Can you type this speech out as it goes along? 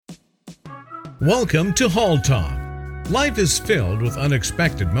Welcome to Hall Talk. Life is filled with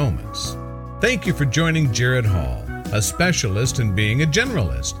unexpected moments. Thank you for joining Jared Hall, a specialist in being a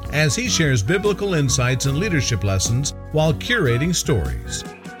generalist, as he shares biblical insights and leadership lessons while curating stories.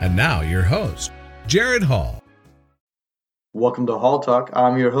 And now your host, Jared Hall. Welcome to Hall Talk.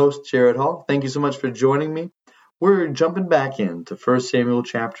 I'm your host, Jared Hall. Thank you so much for joining me. We're jumping back into 1 Samuel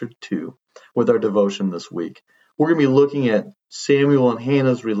chapter 2 with our devotion this week. We're going to be looking at Samuel and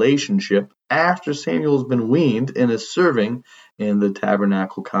Hannah's relationship after Samuel's been weaned and is serving in the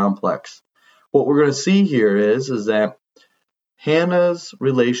tabernacle complex. What we're going to see here is that Hannah's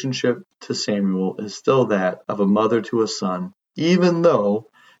relationship to Samuel is still that of a mother to a son, even though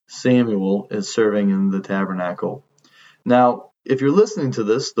Samuel is serving in the tabernacle. Now, if you're listening to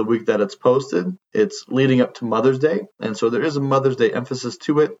this the week that it's posted, it's leading up to Mother's Day, and so there is a Mother's Day emphasis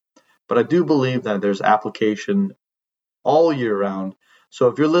to it, but I do believe that there's application all year round. So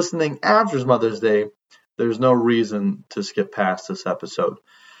if you're listening after Mother's Day, there's no reason to skip past this episode.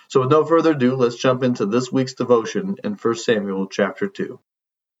 So with no further ado, let's jump into this week's devotion in 1 Samuel chapter 2.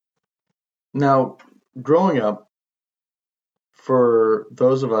 Now, growing up, for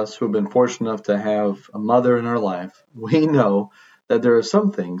those of us who have been fortunate enough to have a mother in our life, we know that there are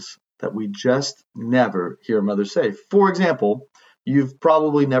some things that we just never hear a mother say. For example, you've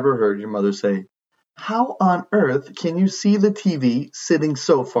probably never heard your mother say, "How on earth can you see the TV sitting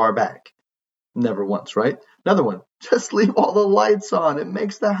so far back?" Never once, right? Another one, "Just leave all the lights on. It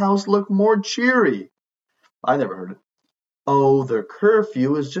makes the house look more cheery." I never heard it. "Oh, the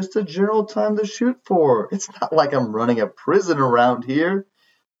curfew is just a general time to shoot for. It's not like I'm running a prison around here."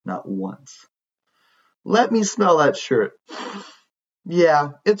 Not once. "Let me smell that shirt.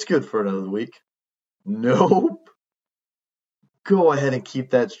 Yeah, it's good for another week." Nope. "Go ahead and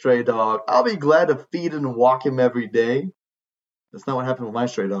keep that stray dog. I'll be glad to feed and walk him every day." That's not what happened with my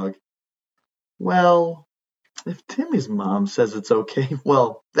stray dog. "Well, if Timmy's mom says it's okay,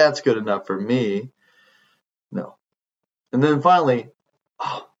 well, that's good enough for me." No. And then finally,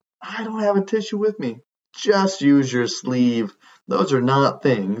 "Oh, I don't have a tissue with me." Just use your sleeve. Those are not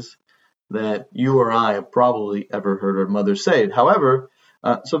things that you or I have probably ever heard our mother say. However,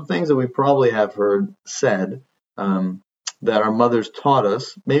 some things that we probably have heard said that our mothers taught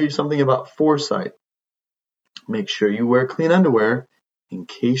us, maybe something about foresight. Make sure you wear clean underwear in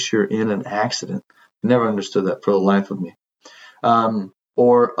case you're in an accident. Never understood that for the life of me.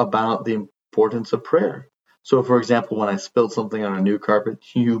 Or about the importance of prayer. So, for example, when I spilled something on a new carpet,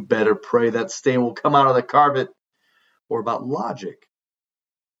 you better pray that stain will come out of the carpet. Or about logic.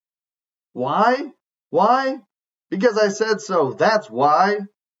 Why? Why? Because I said so. That's why.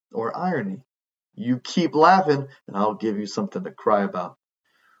 Or irony. You keep laughing, and I'll give you something to cry about.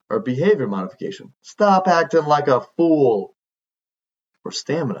 Or behavior modification. Stop acting like a fool. Or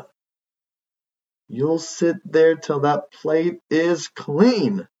stamina. You'll sit there till that plate is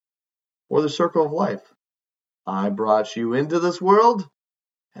clean. Or the circle of life. I brought you into this world,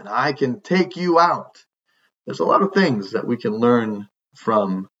 and I can take you out. There's a lot of things that we can learn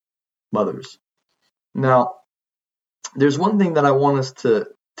from mothers. Now, there's one thing that I want us to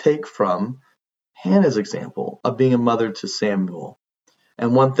take from Hannah's example of being a mother to Samuel.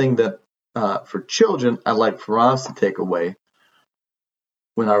 And one thing that for children, I'd like for us to take away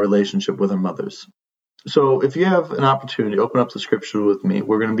in our relationship with our mothers. So if you have an opportunity, open up the scripture with me.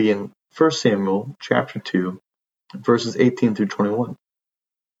 We're going to be in 1 Samuel chapter 2, verses 18 through 21.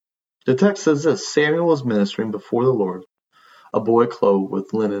 The text says this: "Samuel was ministering before the Lord, a boy clothed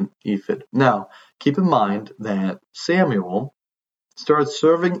with linen ephod." Now, keep in mind that Samuel started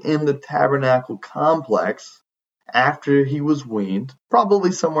serving in the tabernacle complex after he was weaned,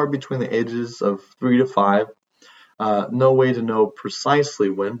 probably somewhere between the ages of 3 to 5. No way to know precisely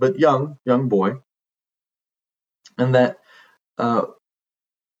when, but young boy. And that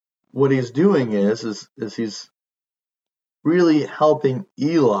what he's doing is he's really helping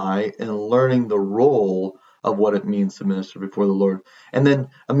Eli and learning the role of what it means to minister before the Lord. And then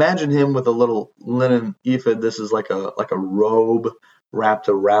imagine him with a little linen ephod. This is like a robe wrapped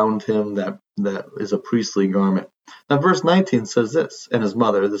around him that is a priestly garment. Now verse 19 says this: "And his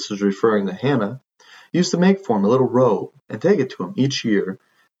mother," this is referring to Hannah, "used to make for him a little robe and take it to him each year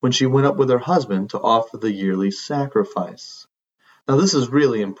when she went up with her husband to offer the yearly sacrifice." Now this is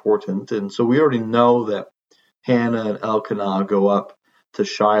really important, and so we already know that Hannah and Elkanah go up to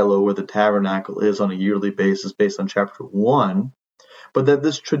Shiloh, where the tabernacle is, on a yearly basis based on chapter 1, but that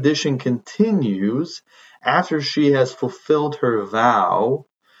this tradition continues after she has fulfilled her vow,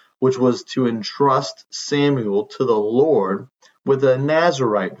 which was to entrust Samuel to the Lord with a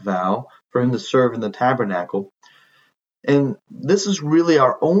Nazirite vow for him to serve in the tabernacle. And this is really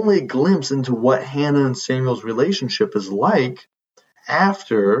our only glimpse into what Hannah and Samuel's relationship is like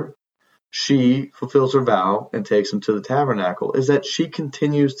after she fulfills her vow and takes him to the tabernacle, is that she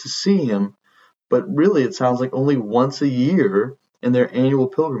continues to see him, but really it sounds like only once a year in their annual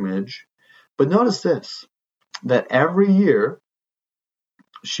pilgrimage. But notice this, that every year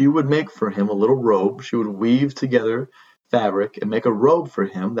she would make for him a little robe. She would weave together fabric and make a robe for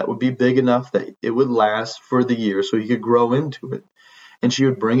him that would be big enough that it would last for the year so he could grow into it. And she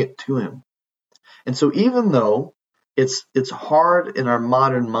would bring it to him. And so even though it's hard in our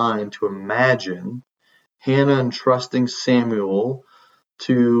modern mind to imagine Hannah entrusting Samuel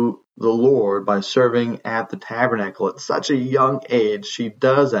to the Lord by serving at the tabernacle at such a young age, she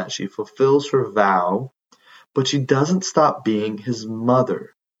does that. She fulfills her vow, but she doesn't stop being his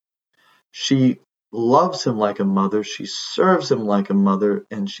mother. She loves him like a mother. She serves him like a mother,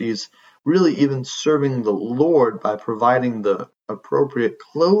 and she's really even serving the Lord by providing the appropriate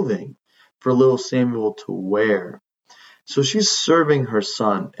clothing for little Samuel to wear. So she's serving her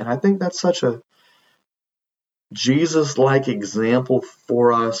son, and I think that's such a Jesus-like example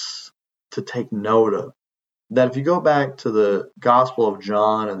for us to take note of. That if you go back to the Gospel of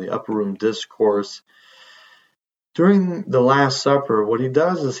John and the Upper Room Discourse, during the Last Supper, what he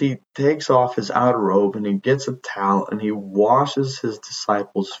does is he takes off his outer robe and he gets a towel and he washes his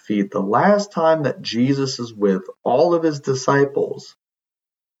disciples' feet. The last time that Jesus is with all of his disciples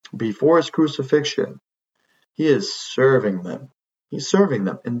before his crucifixion, he is serving them. He's serving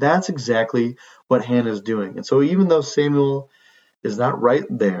them. And that's exactly what Hannah is doing. And so even though Samuel is not right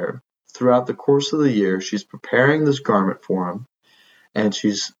there, throughout the course of the year, she's preparing this garment for him, and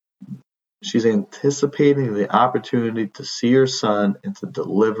she's anticipating the opportunity to see her son and to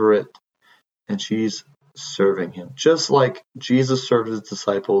deliver it, and she's serving him. Just like Jesus served his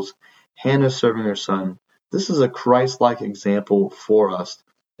disciples, Hannah's serving her son. This is a Christ-like example for us,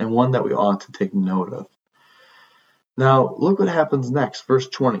 and one that we ought to take note of. Now, look what happens next, verse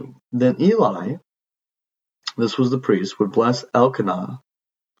 20. Then Eli, this was the priest, would bless Elkanah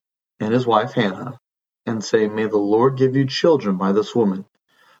and his wife Hannah, and say, "May the Lord give you children by this woman,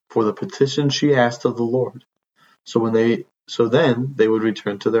 for the petition she asked of the Lord." So then they would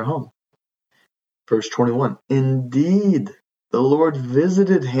return to their home. Verse 21. Indeed, the Lord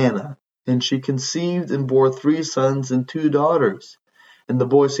visited Hannah, and she conceived and bore 3 sons and 2 daughters. And the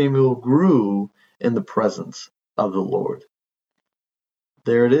boy Samuel grew in the presence of the Lord.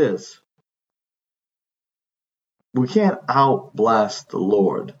 There it is. We can't out-bless the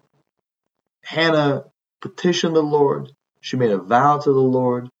Lord. Hannah petitioned the Lord. She made a vow to the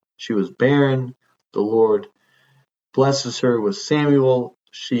Lord. She was barren. The Lord blesses her with Samuel.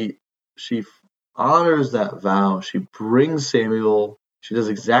 She honors that vow. She brings Samuel. She does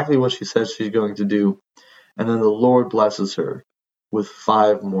exactly what she says she's going to do. And then the Lord blesses her with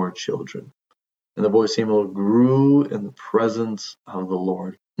 5 more children. And the boy Samuel grew in the presence of the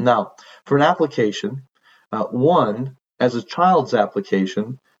Lord. Now, for an application, one, as a child's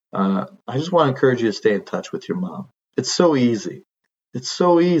application, I just want to encourage you to stay in touch with your mom. It's so easy. It's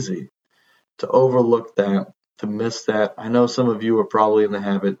so easy to overlook that, to miss that. I know some of you are probably in the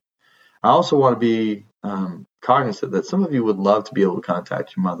habit. I also want to be cognizant that some of you would love to be able to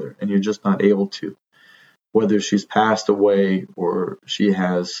contact your mother, and you're just not able to, whether she's passed away or she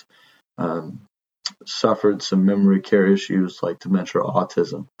has suffered some memory care issues like dementia or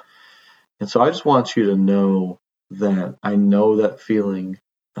autism. And so I just want you to know that I know that feeling.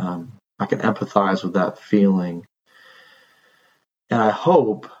 I can empathize with that feeling. And I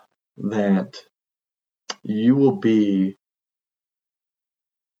hope that you will be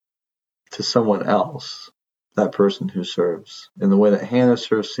to someone else that person who serves. In the way that Hannah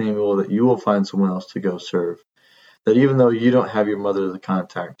served Samuel, that you will find someone else to go serve. That even though you don't have your mother to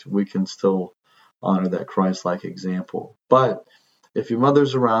contact, we can still honor that Christ-like example. But if your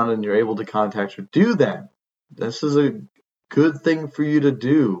mother's around and you're able to contact her, do that. This is a good thing for you to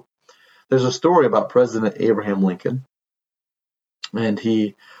do. There's a story about President Abraham Lincoln, and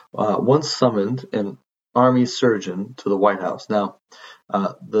he once summoned an army surgeon to the White House. Now,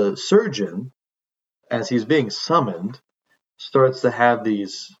 the surgeon, as he's being summoned, starts to have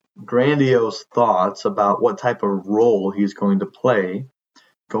these grandiose thoughts about what type of role he's going to play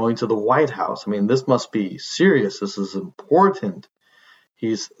going to the White House. I mean, this must be serious. This is important.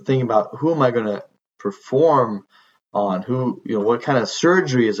 He's thinking about, who am I going to perform on? What kind of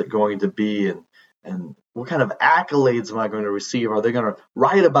surgery is it going to be? And what kind of accolades am I going to receive? Are they going to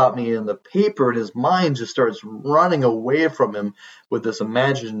write about me in the paper? And his mind just starts running away from him with this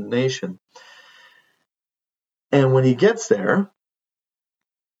imagination. And when he gets there,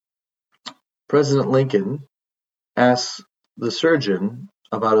 President Lincoln asks the surgeon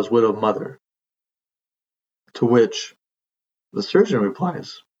about his widowed mother, to which the surgeon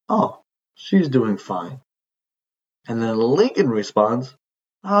replies, "Oh, she's doing fine." And then Lincoln responds,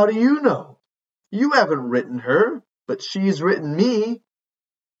 "How do you know? You haven't written her, but she's written me,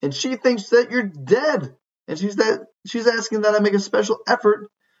 and she thinks that you're dead. And she's asking that I make a special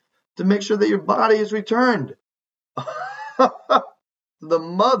effort to make sure that your body is returned." The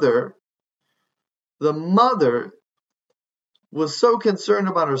mother was so concerned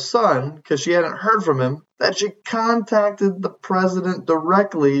about her son because she hadn't heard from him that she contacted the president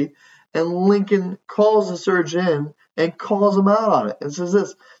directly, and Lincoln calls the surgeon in and calls him out on it and says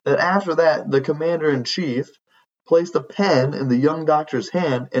this, that after that, the commander-in-chief placed a pen in the young doctor's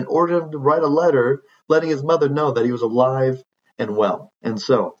hand and ordered him to write a letter letting his mother know that he was alive and well. And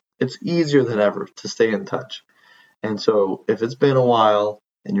so it's easier than ever to stay in touch. And so if it's been a while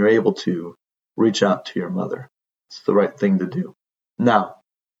and you're able to, reach out to your mother. It's the right thing to do. Now,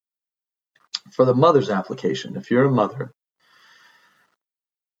 for the mother's application, if you're a mother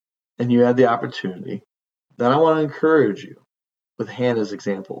and you had the opportunity, then I want to encourage you with Hannah's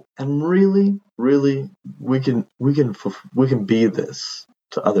example. And really, we can be this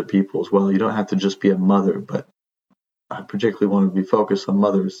to other people as well. You don't have to just be a mother, but I particularly want to be focused on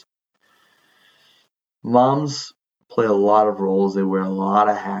mothers. Moms play a lot of roles. They wear a lot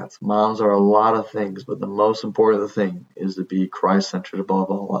of hats. Moms are a lot of things, but the most important thing is to be Christ-centered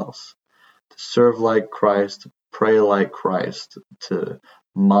above all else. To serve like Christ, to pray like Christ, to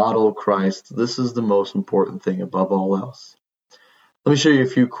model Christ. This is the most important thing above all else. Let me show you a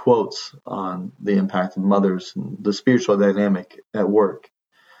few quotes on the impact of mothers and the spiritual dynamic at work.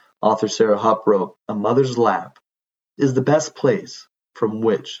 Author Sarah Hupp wrote, "A mother's lap is the best place from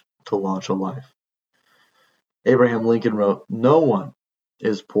which to launch a life." Abraham Lincoln wrote, "No one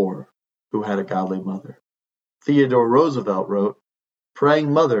is poor who had a godly mother." Theodore Roosevelt wrote,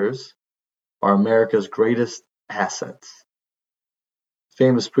 "Praying mothers are America's greatest assets."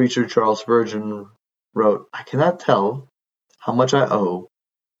 Famous preacher Charles Spurgeon wrote, "I cannot tell how much I owe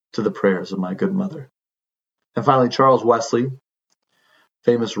to the prayers of my good mother." And finally, Charles Wesley,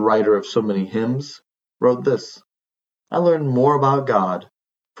 famous writer of so many hymns, wrote this, "I learned more about God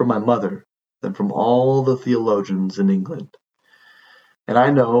from my mother than from all the theologians in England." And I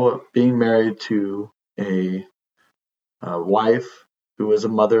know, being married to a wife who is a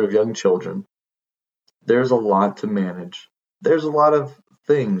mother of young children, there's a lot to manage. There's a lot of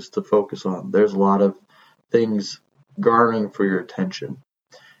things to focus on. There's a lot of things garnering for your attention.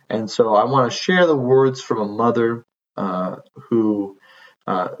 And so I want to share the words from a mother who,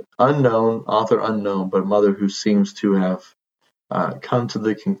 author unknown, but a mother who seems to have come to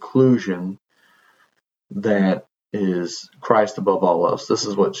the conclusion that is Christ above all else. This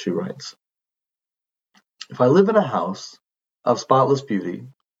is what she writes. "If I live in a house of spotless beauty,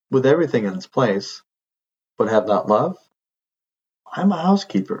 with everything in its place, but have not love, I'm a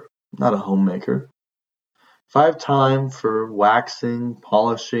housekeeper, not a homemaker. If I have time for waxing,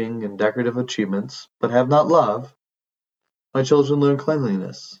 polishing, and decorative achievements, but have not love, my children learn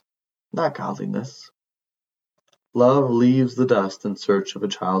cleanliness, not godliness. Love leaves the dust in search of a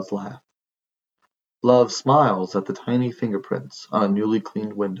child's laugh. Love smiles at the tiny fingerprints on a newly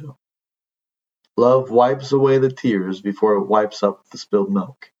cleaned window. Love wipes away the tears before it wipes up the spilled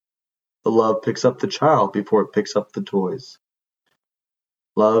milk. The love picks up the child before it picks up the toys.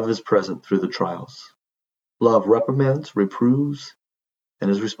 Love is present through the trials. Love reprimands, reproves, and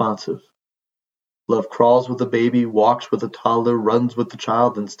is responsive. Love crawls with the baby, walks with the toddler, runs with the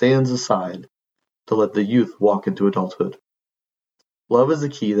child, and stands aside to let the youth walk into adulthood. Love is the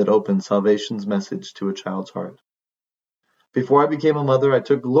key that opens salvation's message to a child's heart. Before I became a mother, I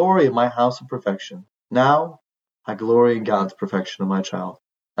took glory in my house of perfection. Now, I glory in God's perfection of my child.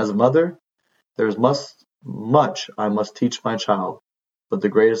 As a mother, there is much I must teach my child, but the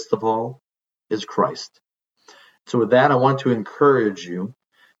greatest of all is Christ." So with that, I want to encourage you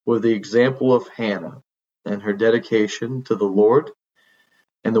with the example of Hannah and her dedication to the Lord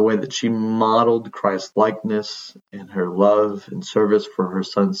and the way that she modeled Christ's likeness and her love and service for her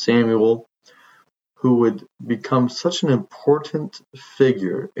son Samuel, who would become such an important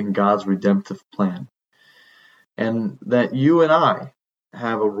figure in God's redemptive plan. And that you and I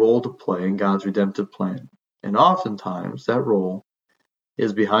have a role to play in God's redemptive plan. And oftentimes that role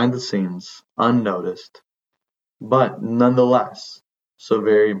is behind the scenes, unnoticed, but nonetheless so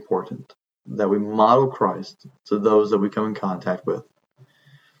very important, that we model Christ to those that we come in contact with.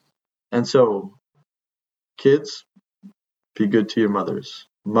 And so, kids, be good to your mothers.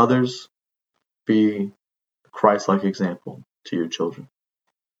 Mothers, be a Christ-like example to your children.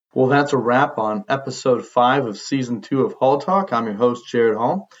 Well, that's a wrap on episode 5 of season 2 of Hall Talk. I'm your host, Jared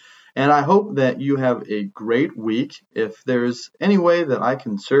Hall, and I hope that you have a great week. If there's any way that I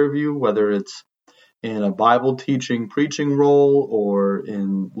can serve you, whether it's in a Bible teaching, preaching role or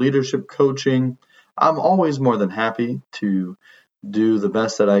in leadership coaching, I'm always more than happy to do the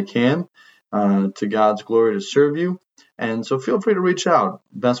best that I can to God's glory to serve you. And so feel free to reach out.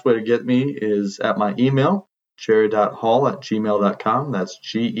 Best way to get me is at my email, jared.hall@gmail.com. That's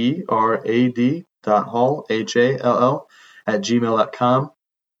GERAD.hall, HALL, @gmail.com.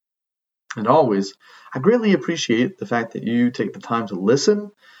 And always, I greatly appreciate the fact that you take the time to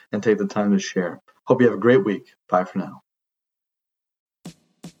listen and take the time to share. Hope you have a great week. Bye for now.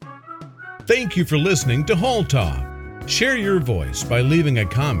 Thank you for listening to Hall Talk. Share your voice by leaving a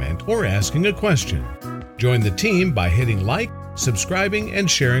comment or asking a question. Join the team by hitting like, subscribing, and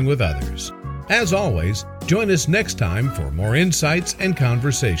sharing with others. As always, join us next time for more insights and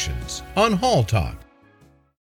conversations on Hall Talk.